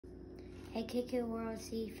Hey KK World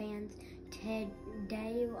C fans,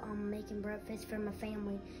 today I'm making breakfast for my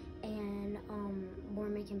family and we're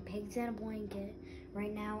making pigs in a blanket.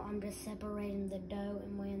 Right now I'm just separating the dough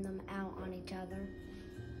and laying them out on each other.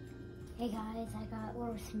 Hey guys, I got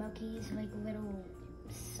little smokies, like little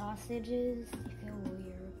sausages. They feel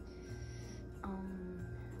weird. I'm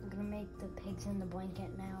gonna make the pigs in the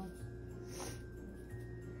blanket now.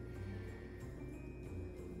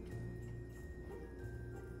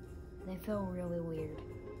 They feel really weird.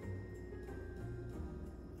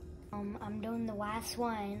 I'm doing the last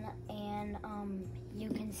one, and you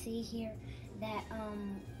can see here that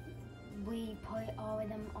we put all of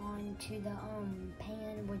them onto the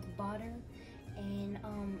pan with butter, and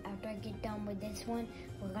after I get done with this one,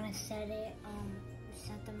 we're gonna set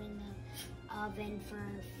them in the oven for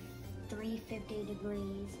 350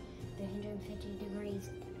 degrees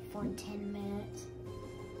for 10 minutes.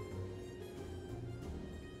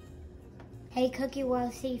 Hey Cookie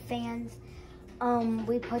World C fans,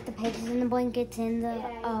 we put the pigs in the blankets in the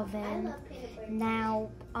oven. Now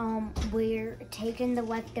we're taking the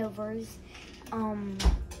leftovers,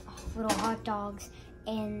 little hot dogs,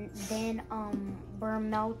 and then we're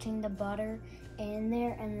melting the butter in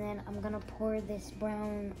there, and then I'm gonna pour this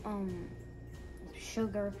brown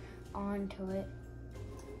sugar onto it.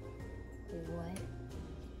 What?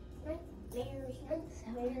 So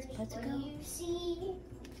we're supposed to go.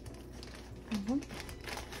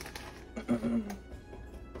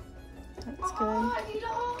 That's good.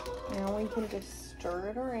 Now we can just stir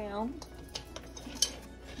it around.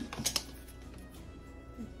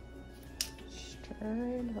 Stir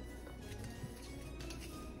it up.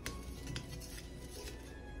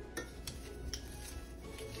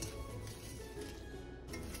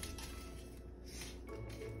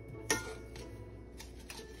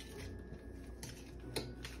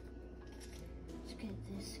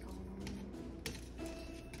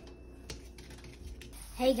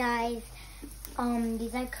 Hey guys,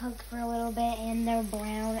 these I cooked for a little bit and they're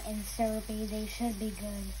brown and syrupy. They should be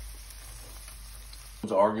good.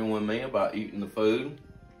 Was arguing with me about eating the food.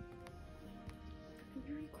 Are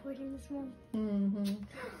you recording this one?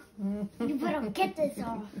 Mm-hmm. You better get this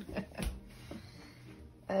off.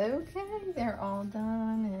 Okay, they're all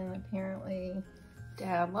done, and apparently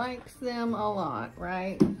Dad likes them a lot,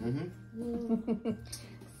 right? Mm-hmm.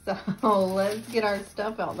 So let's get our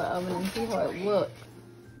stuff out the oven and see how it looks.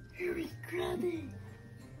 Hurry, grab it.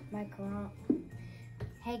 My croissant.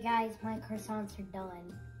 Hey guys, my croissants are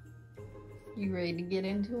done. You ready to get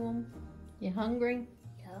into them? You hungry?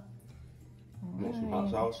 Yep. Want some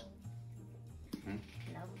hot sauce?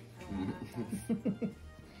 Nope.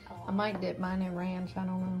 I might dip mine in ranch, I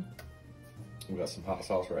don't know. We got some hot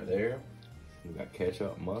sauce right there. We got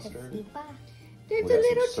ketchup, mustard. There's We a got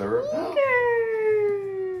little some syrup.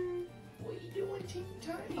 tweaker. What are you doing, Team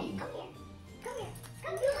Tiny? Come on.